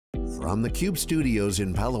from theCUBE studios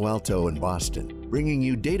in Palo Alto and Boston, bringing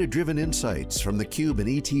you data-driven insights from theCUBE and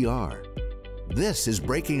ETR. This is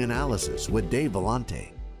Breaking Analysis with Dave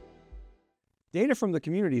Vellante. Data from the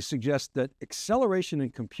community suggests that acceleration in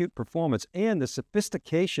compute performance and the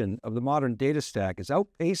sophistication of the modern data stack is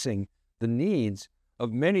outpacing the needs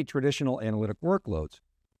of many traditional analytic workloads.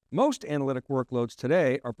 Most analytic workloads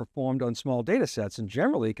today are performed on small data sets and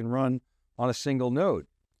generally can run on a single node,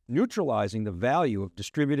 neutralizing the value of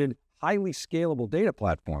distributed, highly scalable data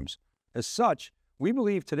platforms. As such, we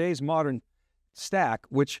believe today's modern stack,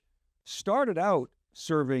 which started out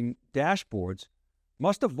serving dashboards,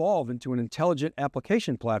 must evolve into an intelligent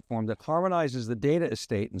application platform that harmonizes the data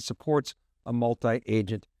estate and supports a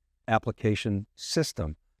multi-agent application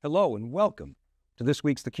system. Hello and welcome to this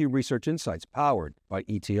week's theCUBE Research Insights, powered by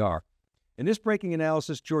ETR. In this breaking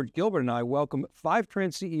analysis, George Gilbert and I welcome Fivetran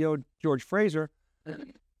CEO George Fraser.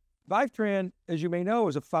 Fivetran, as you may know,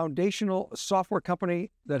 is a foundational software company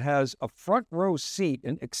that has a front row seat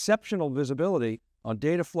and exceptional visibility on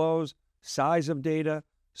data flows, size of data,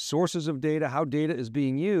 sources of data, how data is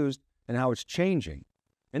being used, and how it's changing.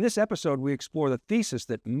 In this episode, we explore the thesis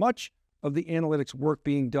that much of the analytics work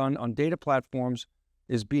being done on data platforms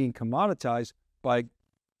is being commoditized by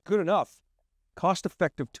good enough,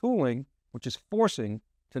 cost-effective tooling, which is forcing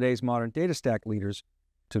today's modern data stack leaders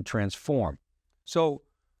to transform. So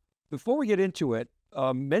before we get into it,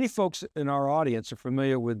 many folks in our audience are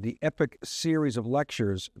familiar with the epic series of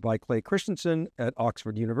lectures by Clay Christensen at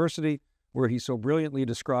Oxford University, where he so brilliantly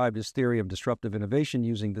described his theory of disruptive innovation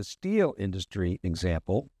using the steel industry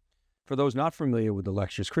example. For those not familiar with the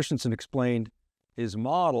lectures, Christensen explained his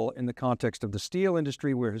model in the context of the steel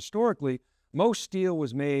industry, where historically most steel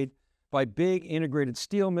was made by big integrated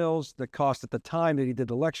steel mills that cost, at the time that he did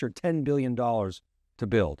the lecture, $10 billion to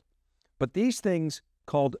build. But these things,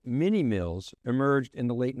 called mini mills, emerged in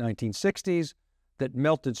the late 1960s that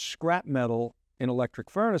melted scrap metal in electric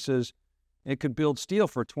furnaces and could build steel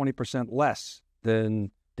for 20% less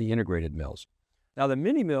than the integrated mills. Now the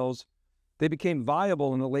mini mills, they became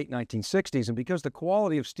viable in the late 1960s, and because the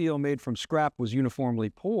quality of steel made from scrap was uniformly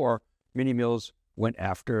poor, mini mills went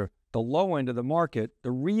after the low end of the market, the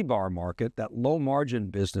rebar market, that low margin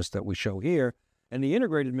business that we show here. And the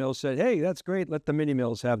integrated mills said, hey, that's great, let the mini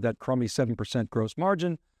mills have that crummy 7% gross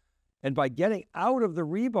margin. And by getting out of the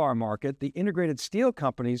rebar market, the integrated steel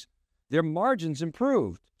companies, their margins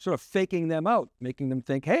improved, sort of faking them out, making them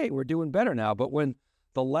think, hey, we're doing better now. But when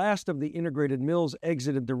the last of the integrated mills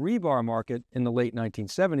exited the rebar market in the late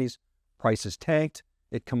 1970s, prices tanked,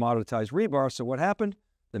 it commoditized rebar. So what happened?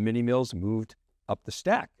 The mini mills moved up the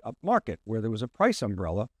stack, up market, where there was a price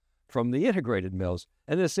umbrella from the integrated mills.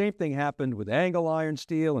 And the same thing happened with angle iron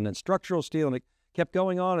steel and then structural steel, and it kept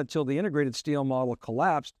going on until the integrated steel model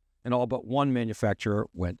collapsed and all but one manufacturer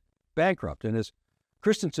went bankrupt. And as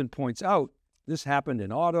Christensen points out, this happened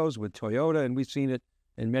in autos with Toyota, and we've seen it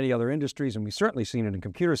in many other industries, and we've certainly seen it in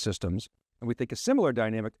computer systems. And we think a similar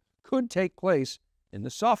dynamic could take place in the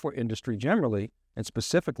software industry generally, and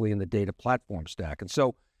specifically in the data platform stack. And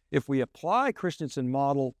so if we apply Christensen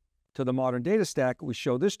model to the modern data stack, we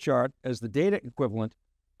show this chart as the data equivalent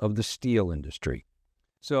of the steel industry.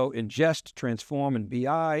 So ingest, transform, and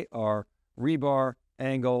BI are rebar,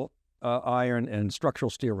 angle, iron, and structural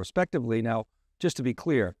steel respectively. Now, just to be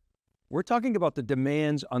clear, we're talking about the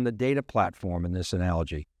demands on the data platform in this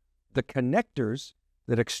analogy. The connectors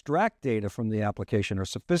that extract data from the application are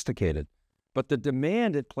sophisticated, but the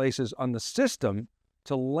demand it places on the system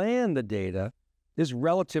to land the data is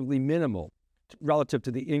relatively minimal relative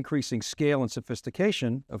to the increasing scale and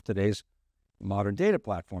sophistication of today's modern data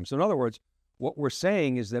platforms. So in other words, what we're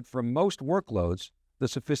saying is that for most workloads, the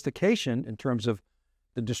sophistication in terms of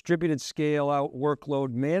the distributed scale-out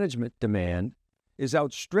workload management demand is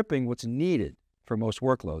outstripping what's needed for most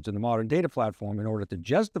workloads. And the modern data platform, in order to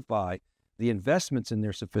justify the investments in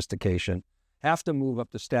their sophistication, have to move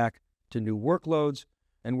up the stack to new workloads.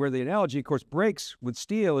 And where the analogy, of course, breaks with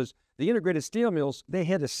steel is the integrated steel mills, they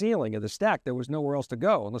hit a ceiling of the stack. There was nowhere else to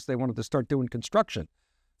go unless they wanted to start doing construction.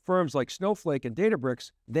 Firms like Snowflake and Databricks,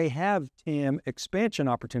 they have TAM expansion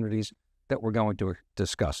opportunities that we're going to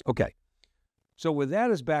discuss. Okay, so with that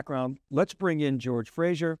as background, let's bring in George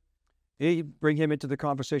Fraser. Bring him into the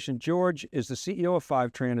conversation. George is the CEO of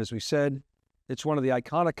Fivetran, as we said. It's one of the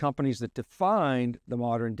iconic companies that defined the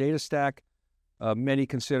modern data stack. Many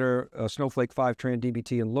consider Snowflake, Fivetran,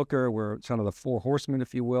 DBT, and Looker were some of the four horsemen,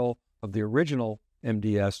 if you will, of the original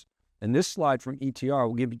MDS. And this slide from ETR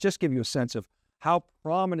will just give you a sense of how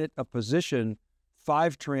prominent a position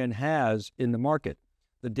Fivetran has in the market.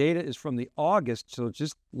 The data is from the August, so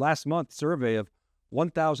just last month, survey of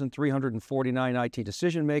 1,349 IT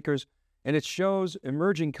decision makers, and it shows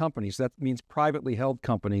emerging companies, that means privately held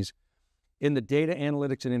companies, in the data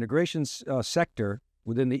analytics and integrations sector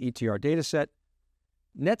within the ETR dataset.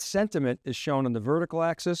 Net sentiment is shown on the vertical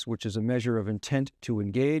axis, which is a measure of intent to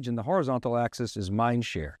engage, and the horizontal axis is mind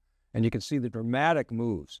share. And you can see the dramatic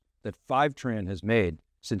moves that Fivetran has made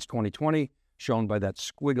since 2020, shown by that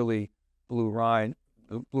squiggly blue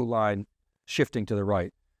line shifting to the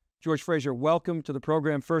right. George Fraser, welcome to the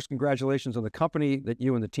program. First, congratulations on the company that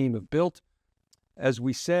you and the team have built. As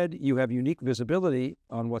we said, you have unique visibility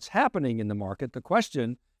on what's happening in the market. The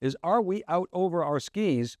question is, are we out over our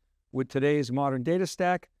skis with today's modern data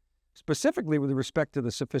stack, specifically with respect to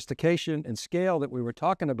the sophistication and scale that we were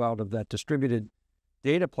talking about of that distributed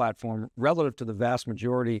data platform relative to the vast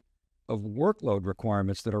majority of workload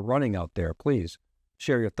requirements that are running out there? Please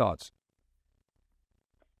share your thoughts.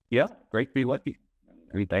 Yeah, great to be with you.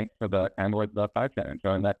 Thanks for the kind words about Fivetran and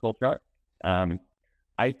showing that cool chart.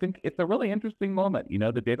 I think it's a really interesting moment. You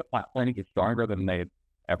know, the data platforming is stronger than they've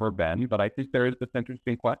ever been, but I think there is this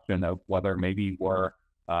interesting question of whether maybe we're,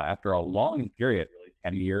 after a long period, really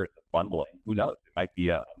 10 years of bundling, who knows, it might be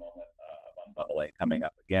a moment of unbundling coming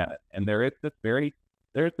up again. And there's this very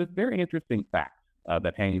interesting fact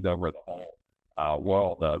that hangs over the whole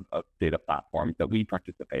world of data platforms that we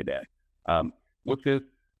participate in, which is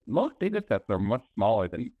most data sets are much smaller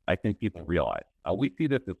than I think people realize. We see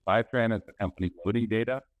this as Fivetran as a company loading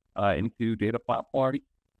data into data platforms.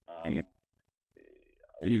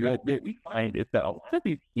 What we find is that a lot of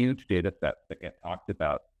these huge data sets that get talked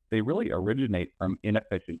about, they really originate from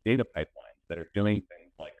inefficient data pipelines that are doing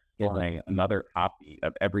things like storing another copy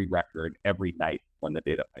of every record every night when the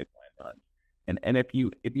data pipeline runs. And if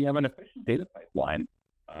you have an efficient data pipeline,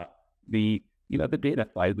 the data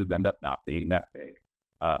sizes end up not being that big.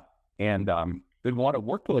 There's a lot of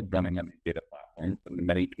workload running on these data platforms. And in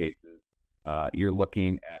many cases, you're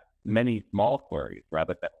looking at many small queries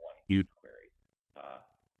rather than one huge query.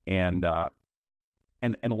 And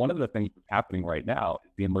one of the things that's happening right now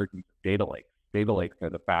is the emergence of data lakes. Data lakes are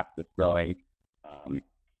the fastest growing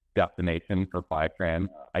destination for Fivetran,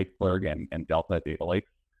 Iceberg, and Delta data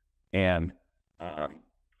lakes. And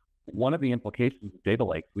one of the implications of data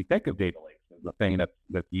lakes, we think of data lakes as the thing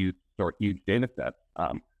that's used to store huge data sets.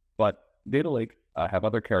 But data lakes have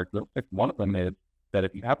other characteristics. One of them is that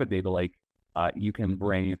if you have a data lake, you can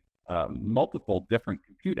bring multiple different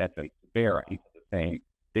compute engines to bear into the same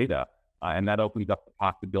data. And that opens up the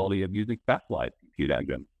possibility of using specialized compute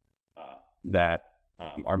engines that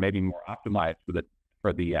are maybe more optimized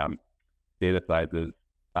for the data sizes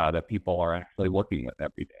that people are actually working with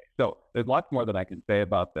every day. So there's lots more that I can say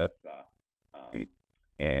about this,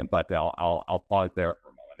 but I'll pause there for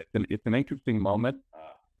a moment. It's an interesting moment,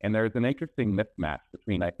 and there's an interesting mismatch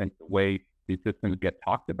between, I think, the way these systems get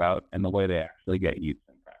talked about and the way they actually get used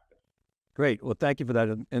in practice. Great. Well, thank you for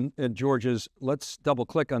that. And George's, let's double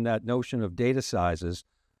click on that notion of data sizes.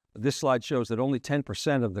 This slide shows that only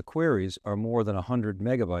 10% of the queries are more than 100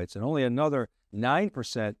 megabytes, and only another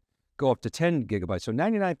 9% go up to 10 gigabytes. So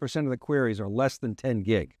 99% of the queries are less than 10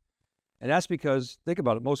 gig. And that's because, think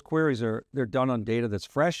about it, most queries they're done on data that's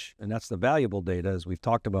fresh, and that's the valuable data, as we've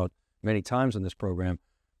talked about many times in this program.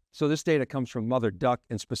 So this data comes from Mother Duck,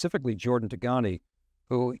 and specifically Jordan Tagani,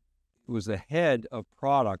 who was the head of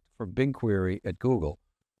product for BigQuery at Google.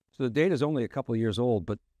 So the data is only a couple of years old,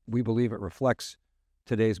 but we believe it reflects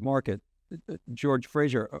today's market. George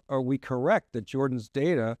Fraser, are we correct that Jordan's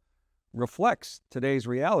data reflects today's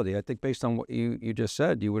reality? I think based on what you just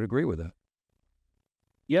said, you would agree with that.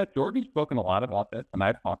 Yeah, Jordan's spoken a lot about this, and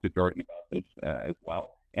I've talked to Jordan about this as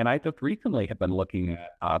well. And I just recently have been looking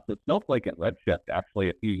at the Snowflake and Redshift actually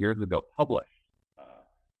a few years ago published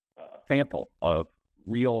a sample of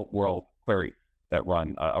real-world queries that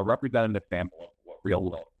run, a representative sample of what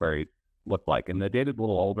real-world queries look like. And the data is a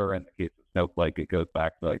little older. In the case of Snowflake, it goes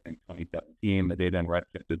back to, I think, 2017. The data in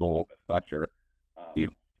Redshift is a little bit fresher.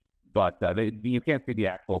 But you can't see the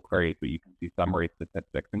actual queries, but you can see summary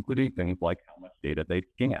statistics, including things like how much data they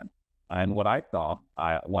scan. And what I saw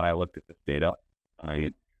when I looked at this data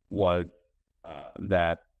was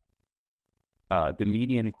that the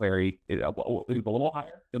median query is a little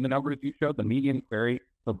higher than the numbers you showed. The median query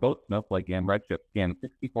for both Snowflake and Redshift scanned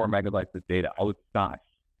 64 megabytes of data. I was astonished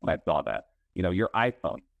when I saw that. You know, your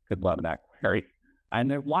iPhone could run that query. And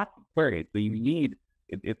there's lots of queries. So you need,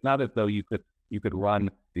 it's not as though you could run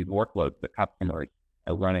these workloads that customers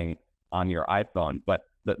are running on your iPhone. But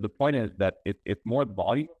the point is that it's more the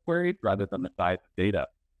volume of queries rather than the size of data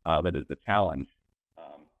that is the challenge.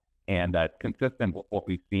 And that's consistent with what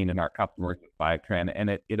we've seen in our customers with Fivetran. And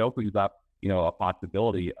it opens up, a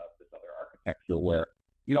possibility of this other architecture where,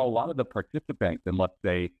 a lot of the participants, and let's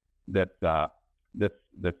say that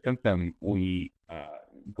the system we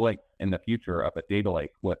glimpse in the future of a data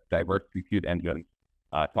lake with diverse compute engines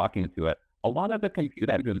talking to it, a lot of the compute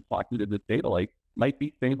engines talking to this data lake might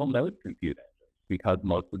be single node compute engines, because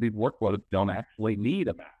most of these workloads don't actually need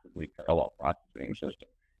a massively parallel processing system.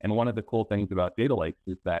 And one of the cool things about data lakes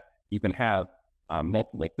is that you can have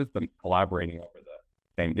multiple systems collaborating over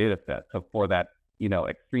the same data set. So for that,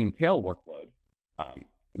 extreme tail workload,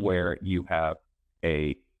 where you have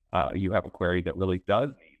a query that really does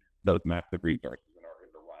need those massive resources in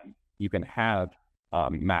order to run, you can have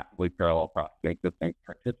massively parallel processing systems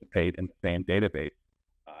participate in the same database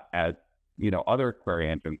as other query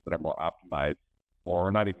engines that are more optimized,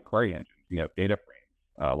 or not even query engines, data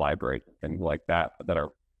frames, libraries, and things like that that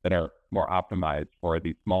are more optimized for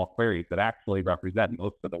these small queries that actually represent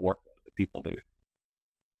most of the work that people do.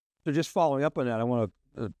 So just following up on that, I want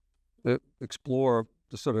to explore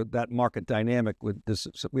the sort of that market dynamic with this.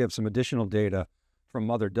 So we have some additional data from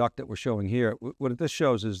Mother Duck that we're showing here. What this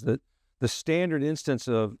shows is that the standard instance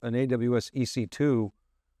of an AWS EC2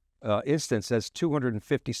 instance has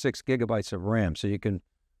 256 gigabytes of RAM. So you can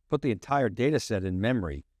put the entire data set in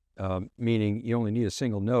memory, meaning you only need a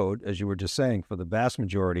single node, as you were just saying, for the vast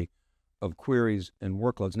majority of queries and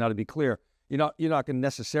workloads. Now, to be clear, you're not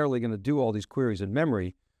necessarily going to do all these queries in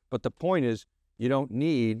memory, but the point is you don't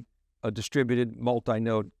need a distributed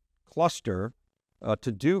multi-node cluster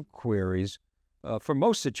to do queries for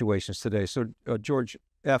most situations today. So George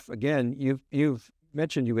F., again, you've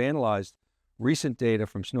mentioned you analyzed recent data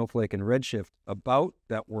from Snowflake and Redshift about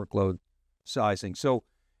that workload sizing. So,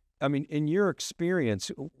 I mean, in your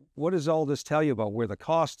experience, what does all this tell you about where the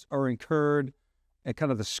costs are incurred and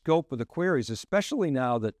kind of the scope of the queries, especially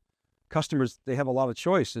now that customers, they have a lot of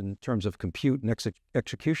choice in terms of compute and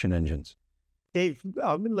execution engines? Dave,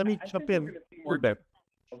 let me jump in.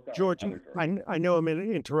 George, I know I'm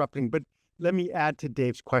interrupting, but let me add to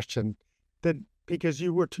Dave's question that because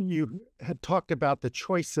you had talked about the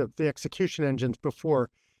choice of the execution engines before,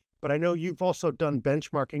 but I know you've also done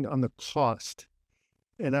benchmarking on the cost.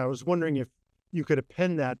 And I was wondering if you could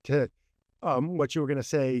append that to what you were going to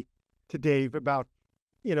say to Dave about,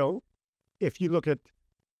 if you look at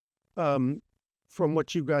from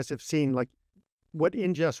what you guys have seen, like what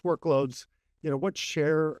ingest workloads, what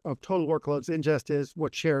share of total workloads ingest is,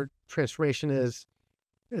 what share transformation is,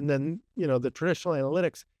 and then, the traditional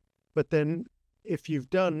analytics. But then if you've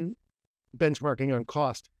done benchmarking on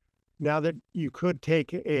cost, now that you could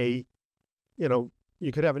take you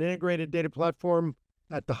could have an integrated data platform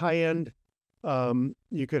at the high end,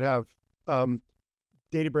 you could have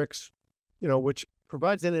Databricks, which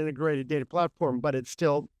provides an integrated data platform, but it's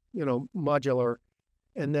still, modular,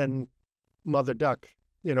 and then Mother Duck,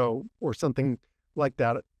 or something like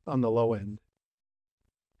that on the low end.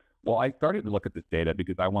 Well, I started to look at this data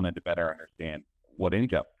because I wanted to better understand what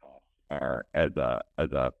ingest costs are as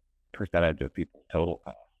a percentage of people's total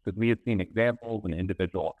costs. Because we had seen examples in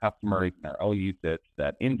individual customers and our own usage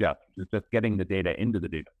that ingest, which is just getting the data into the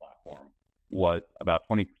data platform, was about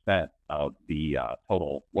 20% of the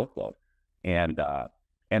total workload, and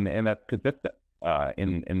that's consistent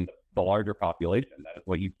in the larger population. That is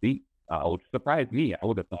what you see, which surprised me. I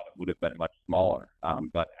would have thought it would have been much smaller,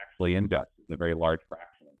 but actually ingest is a very large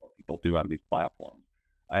fraction of what people do on these platforms.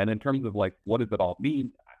 And in terms of like, what does it all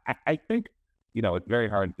mean? I think, it's very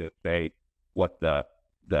hard to say what the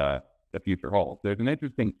future holds. There's an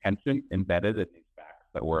interesting tension embedded in these facts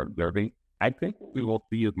that we're observing. I think what we will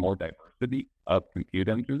see is more diversity of compute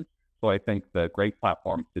engines. So I think the great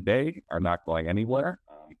platforms today are not going anywhere.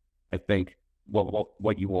 I think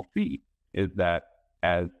what you will see is that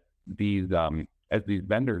as these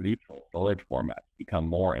vendor neutral storage formats become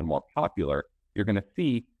more and more popular, you're going to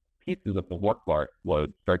see pieces of the workload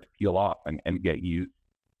start to peel off and get used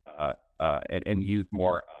and use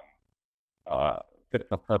more fit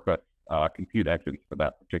for purpose compute engines for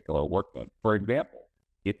that particular workload. For example,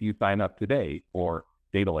 if you sign up today for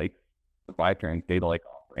Data Lake, the Fivetran Data Lake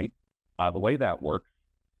offering, the way that works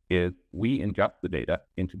is we ingest the data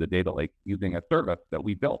into the data lake using a service that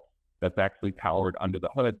we built that's actually powered under the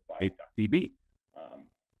hood by DuckDB.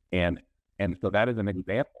 And so that is an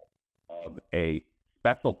example of a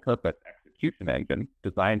special purpose execution engine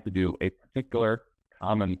designed to do a particular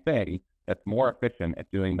common thing that's more efficient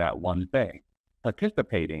at doing that one thing,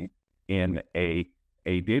 participating in a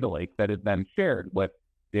data lake that is then shared with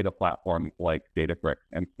data platforms like Databricks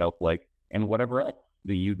and Snowflake and whatever else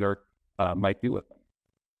the user might do with them.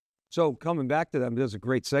 So coming back to that, there's a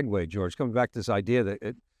great segue, George, coming back to this idea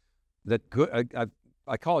that good,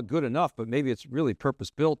 I call it good enough, but maybe it's really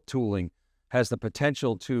purpose-built tooling has the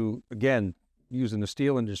potential to, again, using the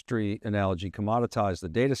steel industry analogy, commoditize the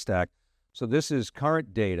data stack. So this is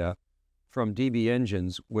current data from DB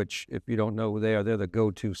engines, which, if you don't know who they are, they're the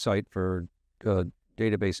go-to site for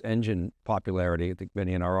database engine popularity. I think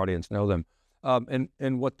many in our audience know them.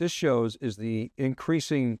 And what this shows is the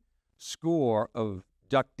increasing score of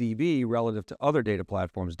DuckDB relative to other data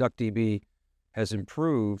platforms. DuckDB has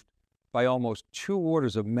improved by almost 2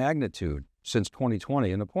 orders of magnitude since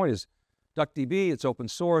 2020. And the point is, DuckDB, it's open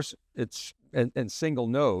source, it's and single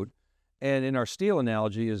node. And in our steel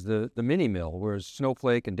analogy is the mini mill, whereas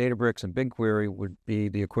Snowflake and Databricks and BigQuery would be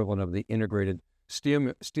the equivalent of the integrated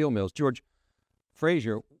steel mills. George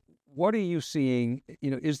Fraser, what are you seeing?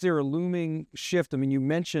 Is there a looming shift? I mean, you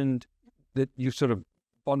mentioned that you sort of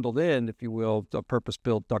bundled in, if you will, a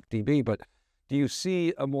purpose-built DuckDB, but do you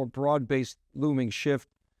see a more broad-based looming shift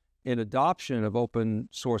in adoption of open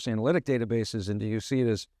source analytic databases? And do you see it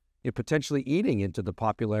as potentially eating into the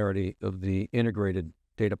popularity of the integrated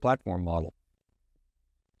data platform model?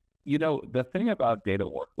 The thing about data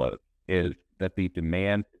workloads is that the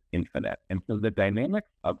demand is infinite. And so the dynamics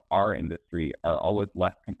of our industry are always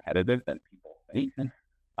less competitive than people think,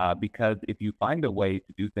 because if you find a way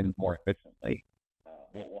to do things more efficiently,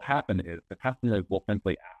 what will happen is the customers will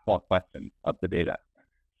simply ask all questions of the data.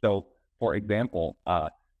 So, for example,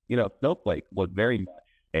 Snowflake was very much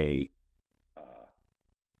a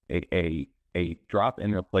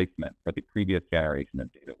drop-in replacement for the previous generation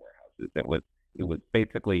of data warehouses. It was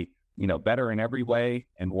basically better in every way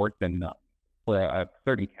and worse than none for a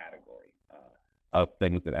certain category of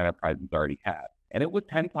things that enterprises already had, and it was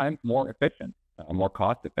 10 times more efficient, more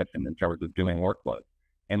cost efficient in terms of doing workloads.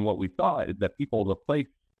 And what we saw is that people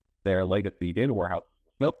replaced their legacy data warehouse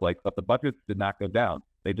with Snowflake, but the budgets did not go down.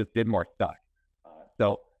 They just did more stuff.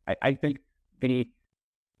 So I think the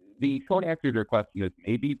short answer to your question is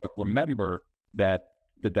maybe, but remember that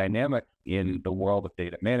the dynamics in the world of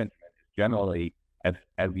data management is generally, as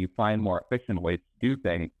you find more efficient ways to do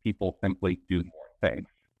things, people simply do more things.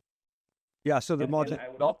 Yeah, so and I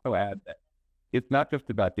would also add that it's not just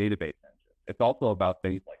about database engines. It's also about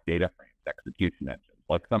things like data frames, execution engines,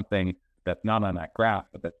 like something that's not on that graph,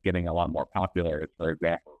 but that's getting a lot more popular is, for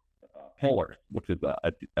example, Polar, which is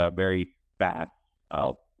a very fast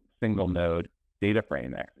single node data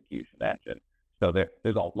frame execution engine. So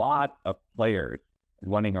there's a lot of players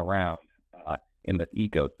running around in this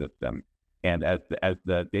ecosystem. And as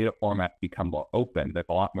the data formats become more open, there's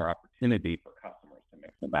a lot more opportunity for customers to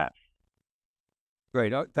mix and match.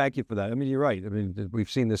 Great. Thank you for that. I mean, you're right. I mean, we've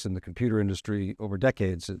seen this in the computer industry over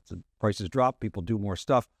decades. The prices drop, people do more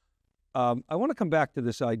stuff. I want to come back to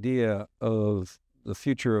this idea of the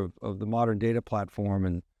future of the modern data platform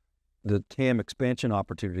and the TAM expansion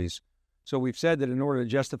opportunities. So we've said that in order to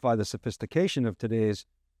justify the sophistication of today's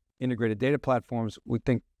integrated data platforms, we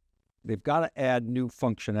think they've got to add new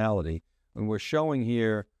functionality. And we're showing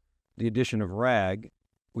here the addition of RAG.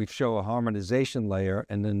 We show a harmonization layer,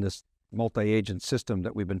 and then this multi-agent system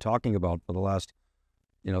that we've been talking about for the last,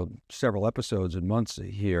 several episodes and months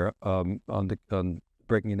here on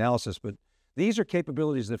breaking analysis. But these are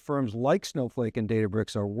capabilities that firms like Snowflake and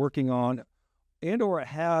Databricks are working on and or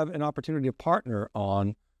have an opportunity to partner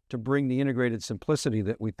on to bring the integrated simplicity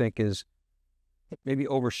that we think is maybe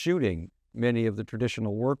overshooting many of the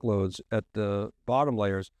traditional workloads at the bottom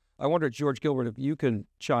layers. I wonder, George Gilbert, if you can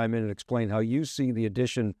chime in and explain how you see the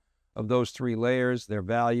addition of those 3 layers, their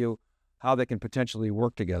value, how they can potentially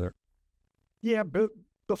work together. Yeah, but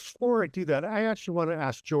before I do that, I actually want to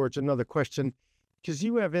ask George another question, because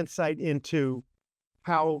you have insight into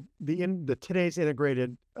how the today's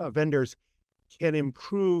integrated vendors can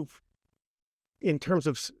improve in terms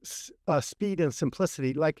of speed and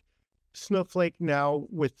simplicity, like Snowflake now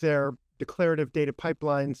with their declarative data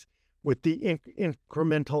pipelines, with the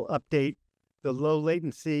incremental update, the low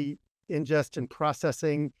latency ingest and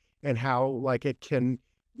processing, and how like it can,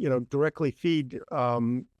 directly feed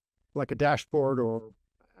like a dashboard, or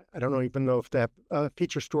I don't even know if they have a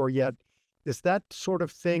feature store yet. Is that sort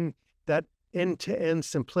of thing, that end-to-end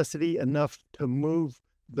simplicity, enough to move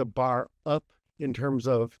the bar up in terms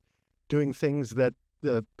of doing things that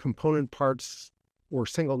the component parts or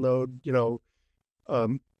single node,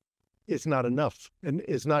 is not enough and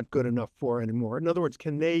is not good enough for anymore? In other words,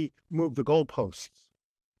 can they move the goalposts?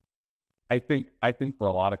 I think for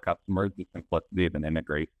a lot of customers, the simplicity of an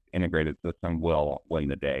integrated system will win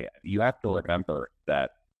the day. You have to remember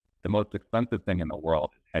that the most expensive thing in the world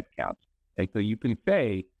is headcount. And so you can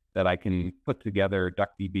say that I can put together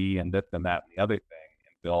DuckDB and this and that and the other thing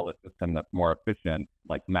and build a system that's more efficient,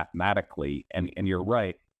 like mathematically, and you're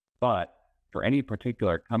right. But for any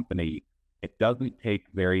particular company, it doesn't take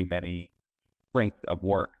very many strength of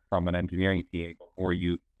work from an engineering team before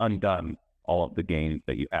you've undone all of the gains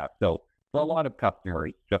that you have. So for a lot of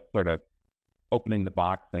customers, just sort of opening the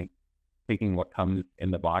box and taking what comes in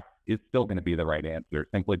the box is still going to be the right answer,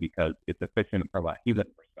 simply because it's efficient from a human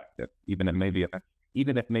perspective, even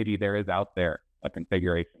if maybe there is out there a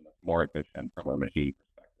configuration that's more efficient from a machine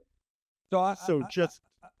perspective.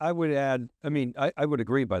 I would add, I mean, I would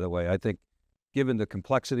agree, by the way. I think given the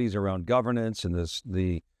complexities around governance and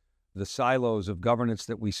the silos of governance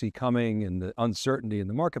that we see coming and the uncertainty in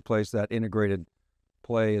the marketplace, that integrated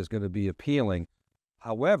play is going to be appealing.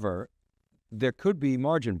 However, there could be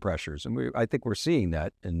margin pressures, and I think we're seeing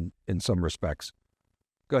that in some respects.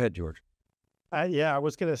 Go ahead, George. Yeah, I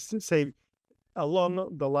was going to say,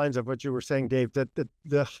 along the lines of what you were saying, Dave, that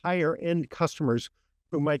the higher end customers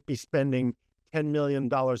who might be spending $10 million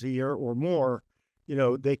a year or more,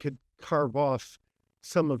 they could carve off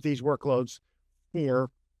some of these workloads for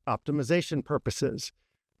optimization purposes.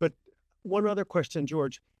 But one other question,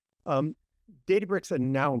 George. Databricks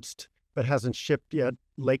announced, but hasn't shipped yet,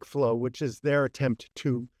 Lakeflow, which is their attempt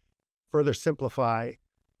to further simplify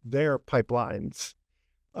their pipelines.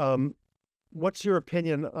 What's your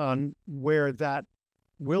opinion on where that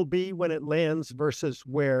will be when it lands versus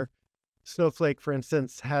where Snowflake, for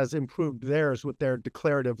instance, has improved theirs with their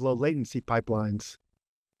declarative low latency pipelines?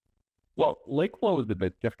 Well, Lakeflow is a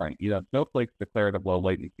bit different. Snowflake's declarative low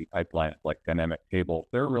latency pipelines, like dynamic tables,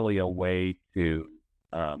 they're really a way to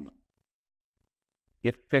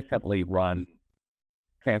efficiently run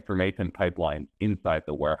transformation pipelines inside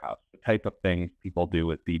the warehouse, the type of things people do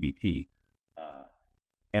with dbt.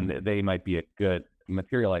 And they might be a good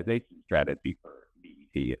materialization strategy for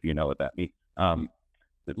dbt, if you know what that means.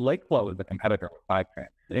 The Lakeflow is a competitor with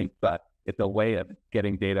Fivetran, but it's a way of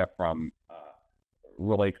getting data from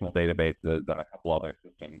relational databases and a couple other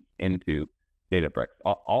systems into Databricks.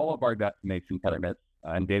 All of our destination customers,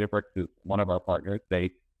 and Databricks is one of our partners, they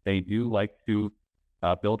do like to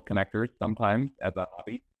build connectors sometimes as a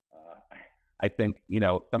hobby. I think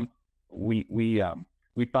we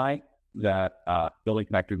find that building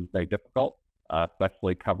connectors is very difficult,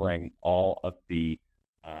 especially covering all of the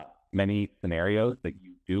many scenarios that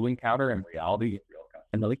you do encounter in reality, in real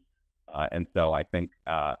customers. And so I think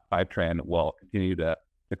Fivetran will continue to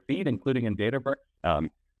succeed, including in Databricks,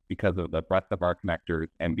 because of the breadth of our connectors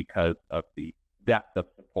and because of the depth of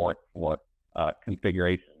support for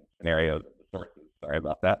configuration scenarios of the sources. Sorry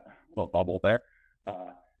about that little bubble there.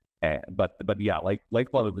 But yeah,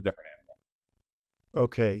 Lakeflow is a different animal.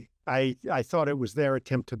 Okay. I thought it was their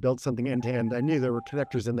attempt to build something end-to-end. I knew there were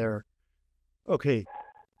connectors in there. Okay.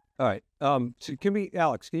 All right. So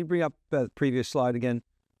Alex, can you bring up the previous slide again?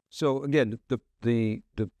 So again, the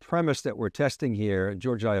premise that we're testing here, and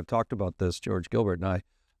George and I have talked about this, George, Gilbert, and I,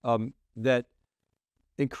 that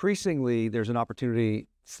increasingly there's an opportunity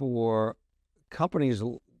for companies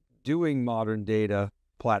doing modern data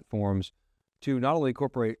platforms to not only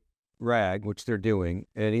incorporate RAG, which they're doing,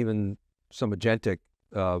 and even some agentic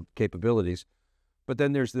capabilities, but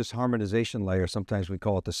then there's this harmonization layer. Sometimes we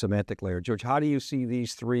call it the semantic layer. George, how do you see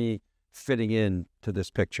these three fitting in to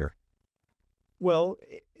this picture? Well,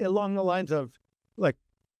 along the lines of like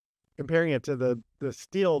comparing it to the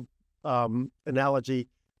steel analogy,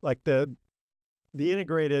 like the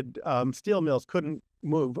integrated steel mills couldn't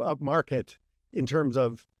move up market in terms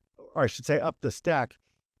of, or I should say up the stack.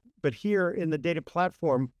 But here in the data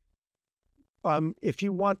platform, if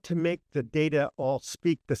you want to make the data all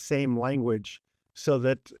speak the same language so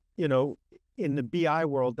that, in the BI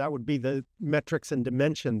world, that would be the metrics and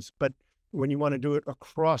dimensions. But when you want to do it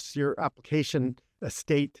across your application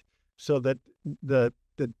estate so that the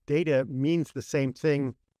data means the same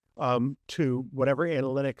thing to whatever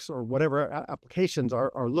analytics or whatever applications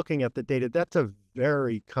are looking at the data, that's a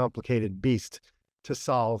very complicated beast to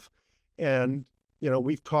solve. And,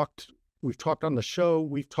 we've talked on the show,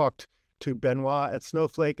 we've talked to Benoit at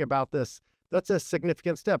Snowflake about this. That's a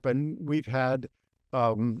significant step. And we've had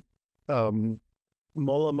Mola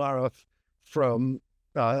Marov from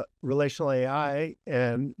Relational AI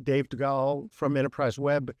and Dave Dugal from Enterprise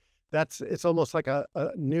Web. It's almost like a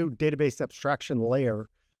new database abstraction layer.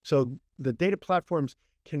 So the data platforms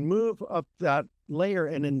can move up that layer,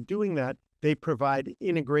 and in doing that, they provide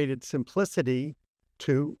integrated simplicity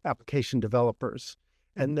to application developers.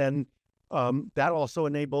 And then that also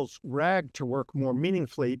enables RAG to work more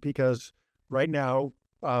meaningfully, because right now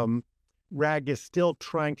RAG is still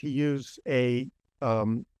trying to use an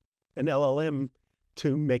LLM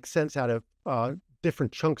to make sense out of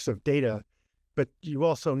different chunks of data, but you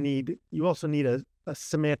also need a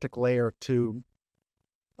semantic layer to,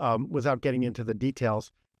 without getting into the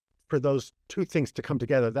details, for those two things to come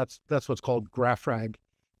together. That's what's called graph RAG.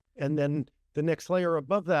 And then the next layer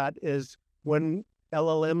above that is when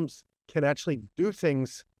LLMs can actually do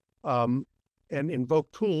things and invoke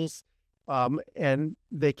tools, and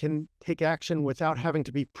they can take action without having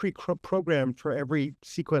to be pre-programmed for every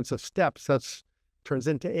sequence of steps. That turns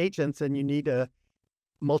into agents, and you need a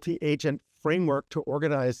multi-agent framework to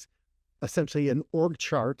organize essentially an org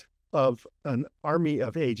chart of an army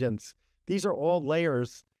of agents. These are all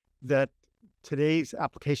layers that today's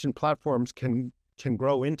application platforms can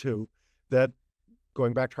grow into, that,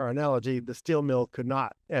 going back to our analogy, the steel mill could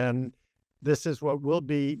not. And this is what we'll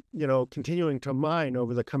be, continuing to mine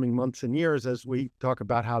over the coming months and years as we talk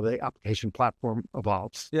about how the application platform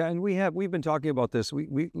evolves. Yeah, and we've been talking about this.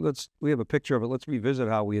 We have a picture of it. Let's revisit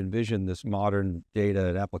how we envision this modern data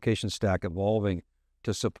and application stack evolving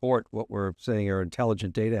to support what we're saying are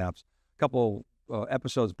intelligent data apps. A couple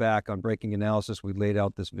episodes back on Breaking Analysis, we laid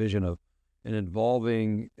out this vision of an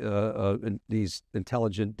involving these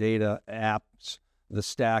intelligent data apps, the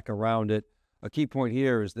stack around it. A key point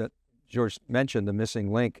here is that George mentioned the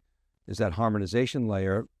missing link is that harmonization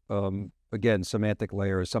layer. Again, semantic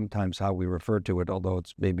layer is sometimes how we refer to it, although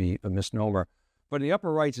it's maybe a misnomer. But in the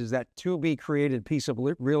upper right is that to be created piece of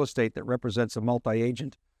real estate that represents a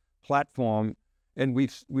multi-agent platform. And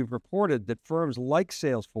we've reported that firms like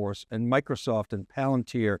Salesforce and Microsoft and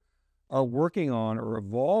Palantir are working on or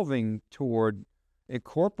evolving toward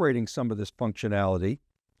incorporating some of this functionality,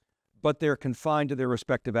 but they're confined to their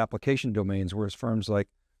respective application domains, whereas firms like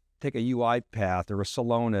take a UiPath or a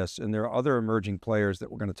Celonis, and there are other emerging players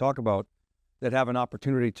that we're going to talk about that have an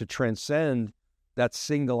opportunity to transcend that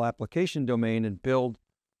single application domain and build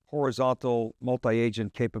horizontal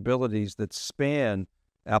multi-agent capabilities that span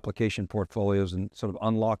application portfolios and sort of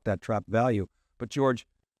unlock that trapped value. But George,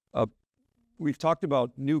 we've talked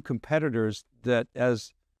about new competitors that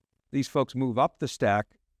as these folks move up the stack,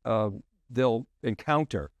 they'll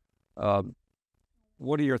encounter.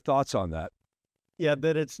 What are your thoughts on that? Yeah,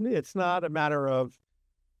 that it's not a matter of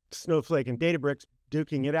Snowflake and Databricks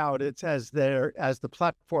duking it out. It's as the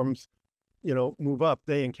platforms, move up,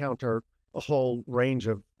 they encounter a whole range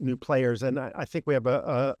of new players. And I think we have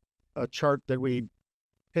a chart that we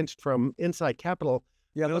pinched from Insight Capital.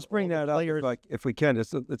 Yeah, let's bring that up if we can.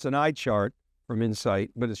 It's an eye chart from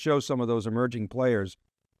Insight, but it shows some of those emerging players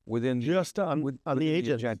within just on the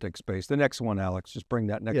agentic space. The next one, Alex, just bring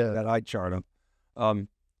that that eye chart up.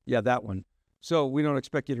 Yeah, that one. So we don't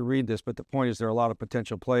expect you to read this, but the point is there are a lot of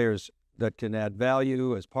potential players that can add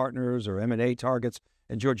value as partners or M&A targets.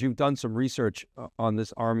 And George, you've done some research on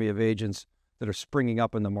this army of agents that are springing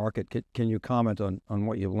up in the market. Can you comment on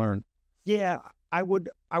what you've learned? Yeah, I would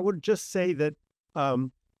just say that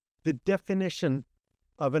the definition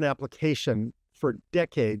of an application for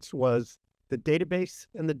decades was the database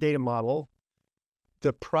and the data model,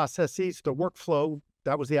 the processes, the workflow,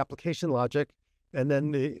 that was the application logic, and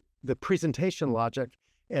then the presentation logic.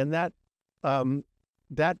 And that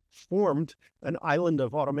formed an island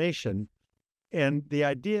of automation. And the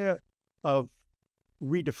idea of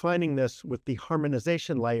redefining this with the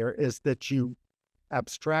harmonization layer is that you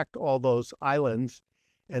abstract all those islands,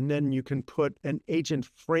 and then you can put an agent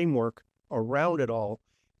framework around it all.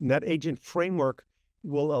 And that agent framework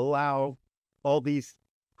will allow all these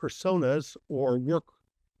personas or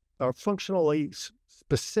functionally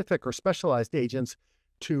specific or specialized agents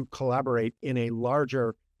to collaborate in a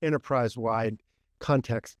larger enterprise-wide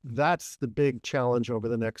context. That's the big challenge over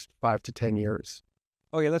the next 5 to 10 years.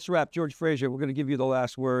 Okay, let's wrap. George Fraser, we're going to give you the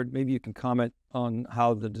last word. Maybe you can comment on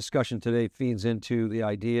how the discussion today feeds into the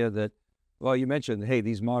idea that, well, you mentioned, hey,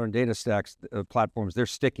 these modern data stacks, platforms, they're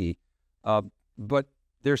sticky, but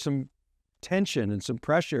there's some tension and some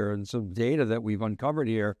pressure and some data that we've uncovered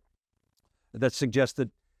here that suggests that,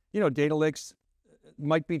 data lakes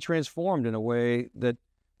might be transformed in a way that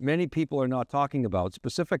many people are not talking about.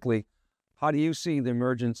 Specifically, how do you see the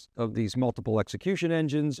emergence of these multiple execution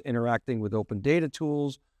engines interacting with open data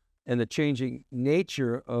tools and the changing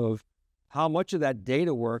nature of how much of that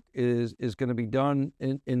data work is going to be done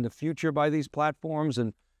in the future by these platforms?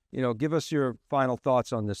 And, give us your final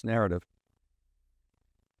thoughts on this narrative.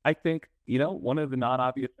 I think, one of the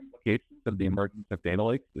non-obvious implications of the emergence of data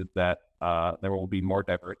lakes is that there will be more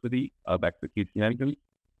diversity of execution engines.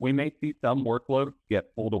 We may see some workloads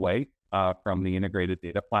get pulled away from the integrated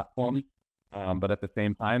data platforms, but at the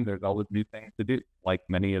same time, there's always new things to do, like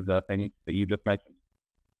many of the things that you just mentioned.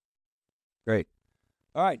 Great.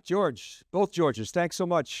 All right, George, both Georges, thanks so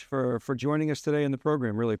much for joining us today in the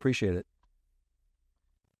program. Really appreciate it.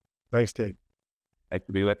 Thanks, Dave. Nice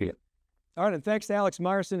to be with you. All right, and thanks to Alex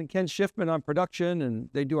Meyerson and Ken Schiffman on production, and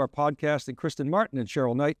they do our podcast, and Kristen Martin and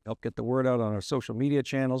Cheryl Knight help get the word out on our social media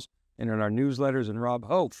channels and in our newsletters, and Rob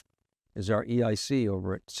Hof is our EIC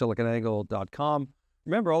over at SiliconANGLE.com.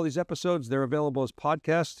 Remember, all these episodes, they're available as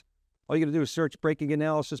podcasts. All you got to do is search Breaking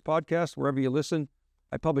Analysis Podcast wherever you listen.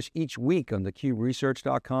 I publish each week on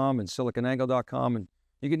thecuberesearch.com and SiliconANGLE.com, and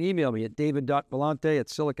you can email me at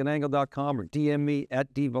david.vellante@SiliconANGLE.com or DM me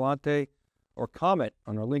at dvellante, or comment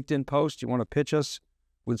on our LinkedIn post. You want to pitch us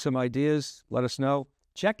with some ideas, let us know.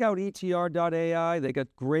 Check out etr.ai. They got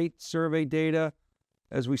great survey data.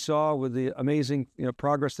 As we saw with the amazing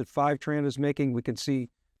progress that Fivetran is making, we can see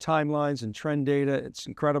timelines and trend data. It's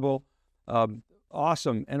incredible.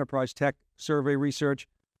 Awesome enterprise tech survey research.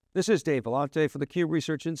 This is Dave Vellante for theCUBE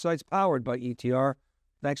Research Insights, powered by ETR.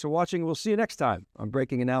 Thanks for watching. We'll see you next time on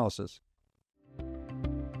Breaking Analysis.